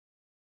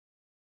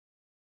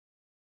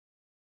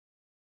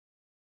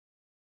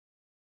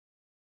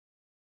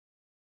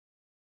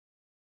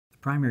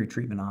Primary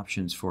treatment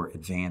options for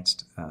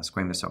advanced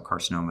squamous cell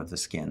carcinoma of the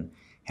skin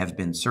have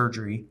been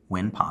surgery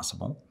when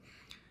possible.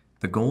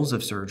 The goals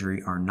of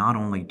surgery are not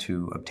only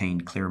to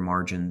obtain clear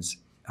margins,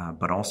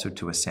 but also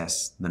to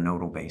assess the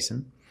nodal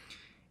basin.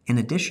 In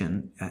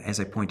addition, as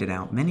I pointed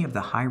out, many of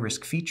the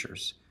high-risk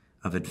features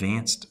of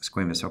advanced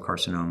squamous cell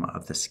carcinoma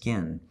of the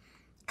skin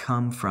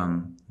come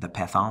from the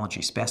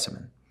pathology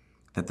specimen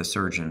that the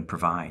surgeon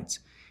provides.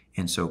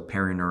 And so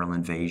perineural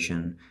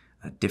invasion,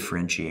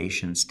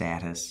 differentiation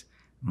status,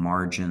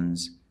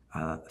 margins,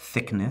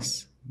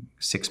 thickness,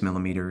 6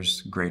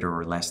 millimeters greater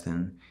or less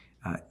than,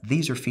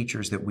 these are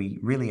features that we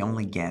really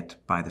only get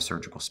by the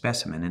surgical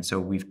specimen. And so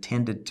we've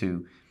tended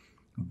to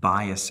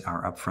bias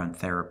our upfront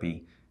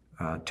therapy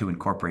to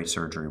incorporate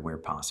surgery where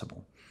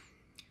possible.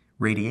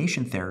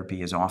 Radiation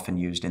therapy is often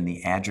used in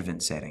the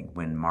adjuvant setting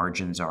when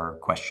margins are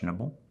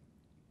questionable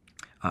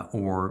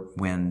or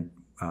when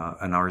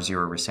an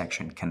R0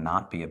 resection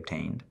cannot be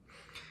obtained.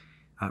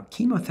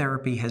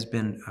 Chemotherapy has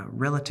been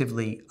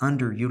relatively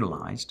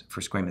underutilized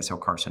for squamous cell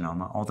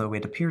carcinoma, although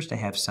it appears to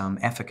have some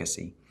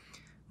efficacy,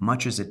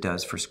 much as it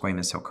does for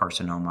squamous cell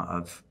carcinoma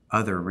of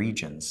other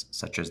regions,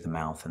 such as the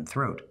mouth and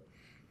throat.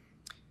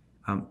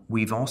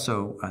 We've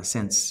also,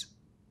 since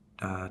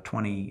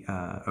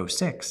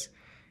 2006,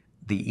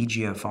 the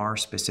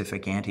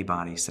EGFR-specific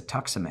antibody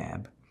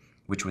cetuximab,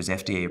 which was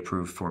FDA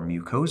approved for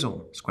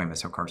mucosal squamous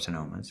cell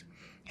carcinomas,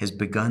 has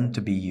begun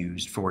to be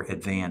used for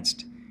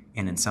advanced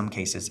and in some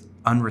cases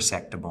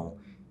unresectable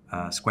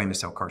squamous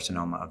cell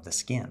carcinoma of the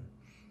skin.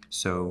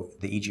 So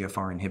the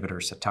EGFR inhibitor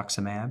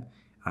cetuximab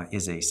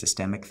is a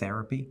systemic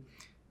therapy.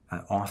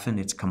 Often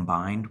it's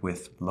combined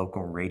with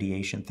local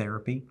radiation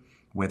therapy,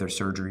 whether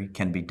surgery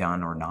can be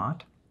done or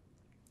not,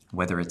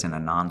 whether it's in a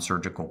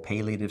non-surgical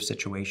palliative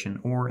situation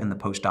or in the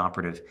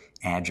postoperative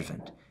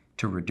adjuvant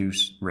to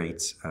reduce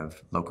rates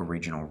of local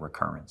regional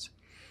recurrence.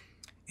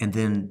 And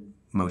then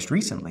most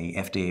recently,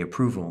 FDA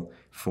approval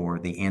for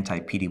the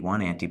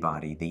anti-PD-1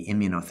 antibody, the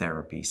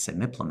immunotherapy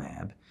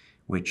cemiplimab,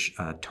 which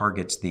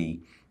targets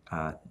the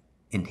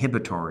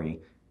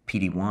inhibitory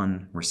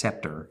PD-1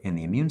 receptor in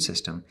the immune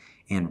system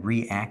and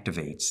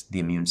reactivates the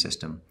immune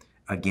system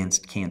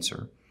against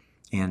cancer.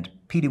 And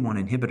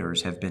PD-1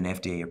 inhibitors have been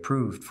FDA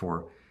approved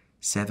for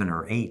 7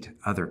 or 8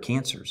 other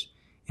cancers.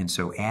 And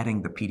so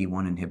adding the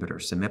PD-1 inhibitor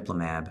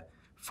cemiplimab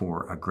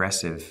for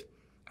aggressive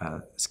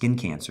skin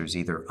cancers,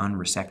 either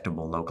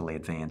unresectable, locally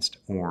advanced,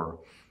 or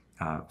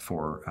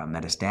for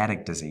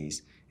metastatic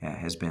disease,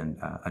 has been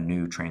a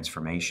new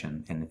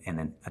transformation and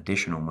an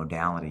additional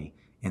modality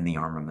in the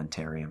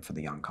armamentarium for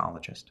the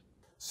oncologist.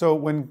 So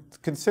when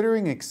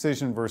considering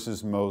excision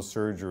versus Mohs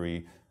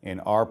surgery in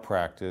our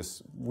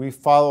practice, we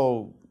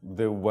follow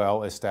the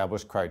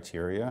well-established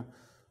criteria.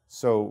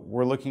 So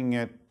we're looking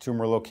at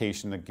tumor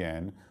location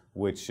again,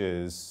 which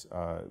is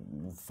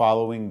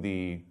following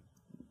the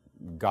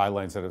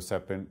guidelines that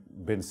have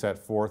been set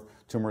forth,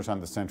 tumors on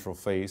the central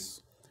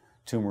face,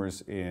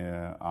 tumors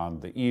on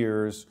the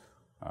ears,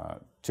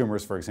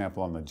 tumors, for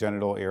example, on the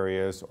genital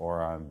areas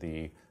or on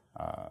the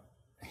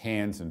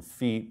hands and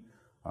feet,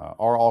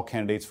 are all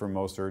candidates for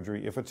Mohs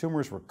surgery. If a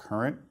tumor is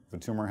recurrent, the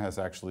tumor has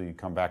actually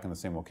come back in the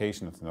same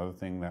location. It's another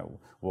thing that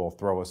will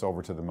throw us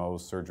over to the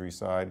Mohs surgery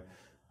side.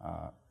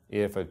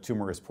 If a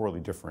tumor is poorly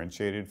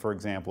differentiated, for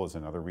example, is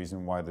another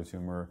reason why the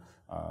tumor,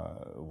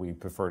 we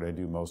prefer to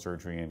do Mohs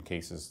surgery in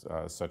cases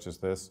such as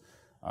this.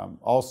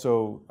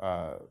 Also,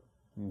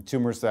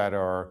 tumors that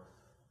are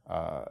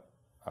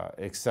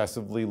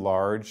excessively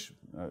large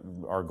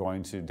are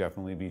going to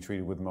definitely be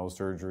treated with Mohs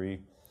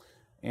surgery.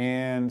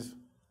 And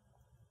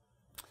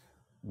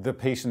the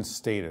patient's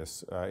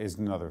status is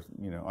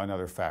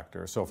another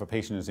factor. So if a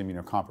patient is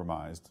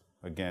immunocompromised,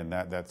 again,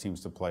 that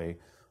seems to play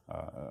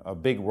a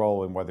big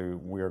role in whether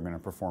we are going to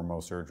perform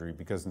Mohs surgery,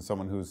 because in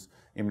someone who's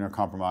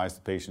immunocompromised,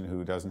 the patient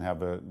who doesn't have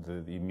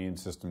the immune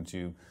system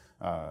to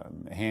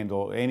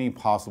handle any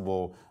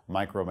possible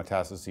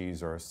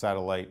micrometastases or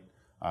satellite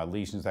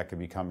lesions that could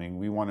be coming,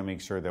 we want to make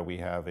sure that we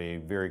have a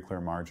very clear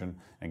margin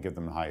and give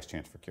them the highest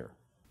chance for cure.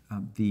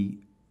 The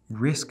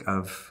risk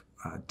of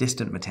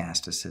distant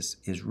metastasis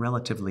is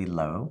relatively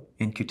low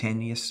in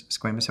cutaneous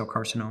squamous cell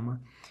carcinoma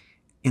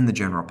in the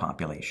general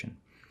population.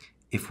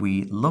 If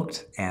we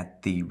looked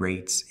at the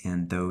rates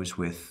in those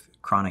with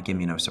chronic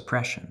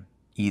immunosuppression,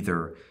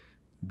 either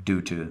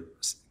due to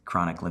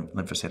chronic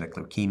lymphocytic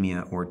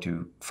leukemia or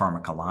to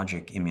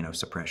pharmacologic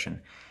immunosuppression,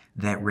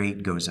 that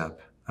rate goes up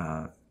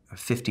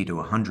 50 to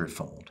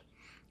 100-fold.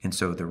 And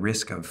so the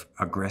risk of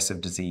aggressive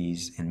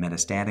disease and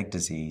metastatic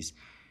disease,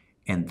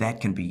 and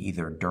that can be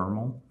either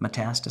dermal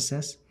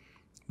metastasis,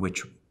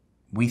 which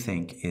we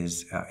think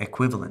is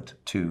equivalent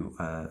to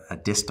a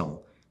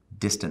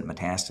distant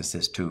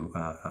metastasis to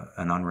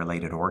an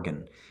unrelated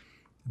organ,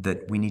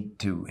 that we need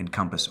to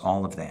encompass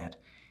all of that.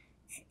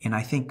 And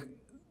I think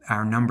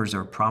our numbers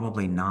are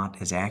probably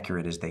not as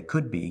accurate as they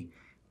could be,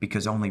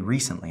 because only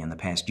recently, in the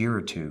past year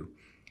or two,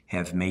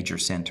 have major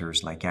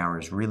centers like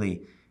ours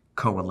really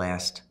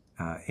coalesced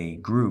a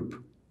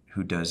group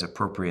who does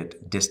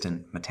appropriate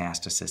distant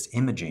metastasis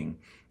imaging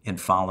and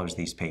follows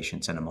these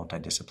patients in a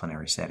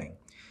multidisciplinary setting.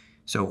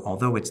 So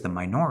although it's the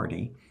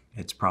minority,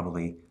 it's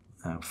probably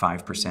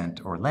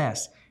 5% or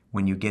less,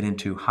 when you get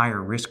into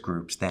higher risk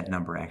groups, that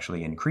number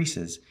actually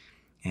increases.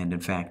 And in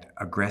fact,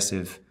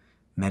 aggressive,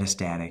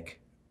 metastatic,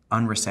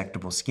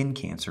 unresectable skin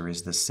cancer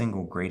is the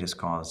single greatest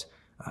cause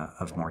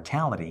of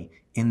mortality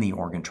in the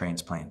organ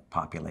transplant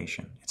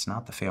population. It's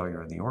not the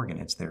failure of the organ,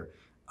 it's their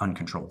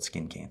uncontrolled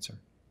skin cancer.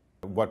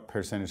 What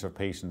percentage of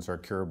patients are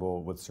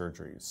curable with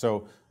surgery?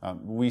 So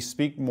we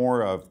speak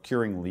more of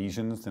curing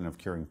lesions than of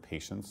curing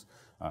patients.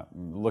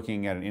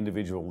 Looking at an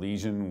individual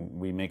lesion,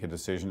 we make a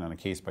decision on a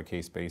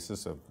case-by-case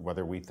basis of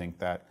whether we think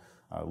that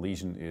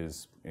lesion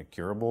is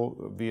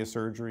curable via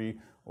surgery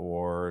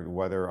or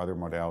whether other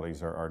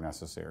modalities are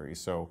necessary.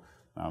 So,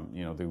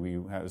 do we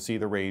see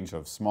the range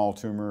of small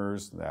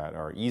tumors that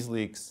are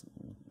easily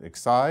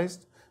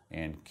excised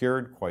and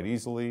cured quite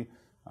easily,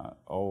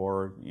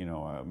 or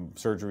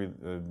surgery,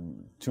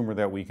 tumor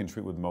that we can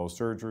treat with Mohs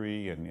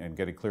surgery and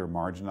get a clear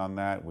margin on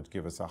that, which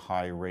give us a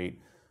high rate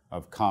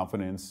of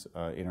confidence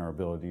in our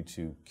ability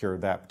to cure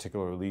that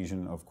particular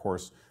lesion. Of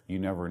course, you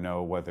never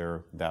know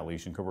whether that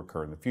lesion could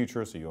recur in the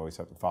future, so you always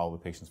have to follow the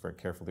patients very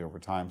carefully over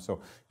time.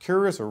 So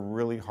cure is a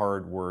really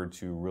hard word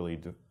to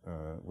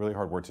really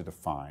hard word to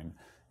define,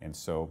 and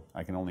so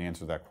I can only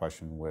answer that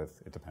question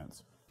with it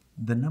depends.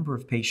 The number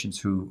of patients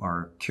who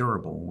are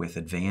curable with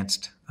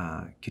advanced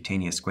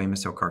cutaneous squamous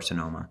cell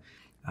carcinoma,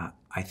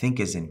 I think,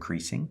 is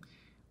increasing.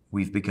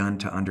 We've begun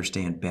to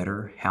understand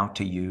better how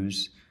to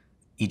use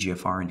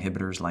EGFR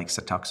inhibitors like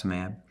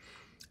cetuximab.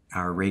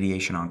 Our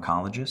radiation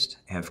oncologists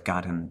have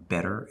gotten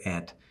better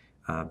at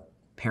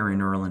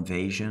perineural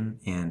invasion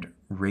and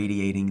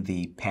radiating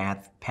the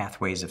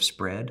pathways of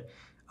spread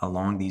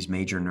along these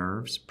major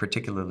nerves,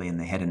 particularly in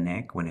the head and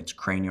neck when it's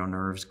cranial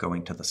nerves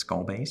going to the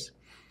skull base.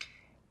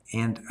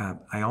 And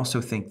I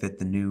also think that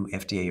the new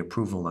FDA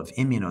approval of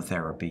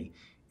immunotherapy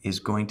is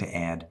going to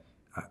add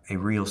a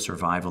real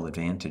survival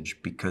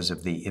advantage because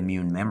of the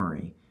immune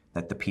memory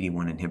that the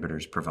PD-1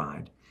 inhibitors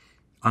provide.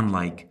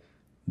 Unlike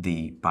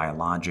the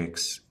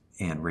biologics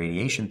and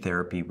radiation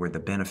therapy, where the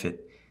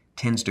benefit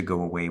tends to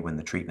go away when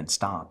the treatment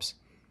stops,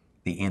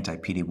 the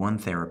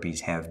anti-PD-1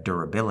 therapies have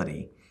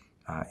durability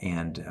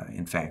and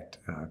in fact,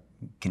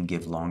 can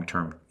give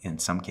long-term, in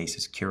some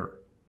cases, cure.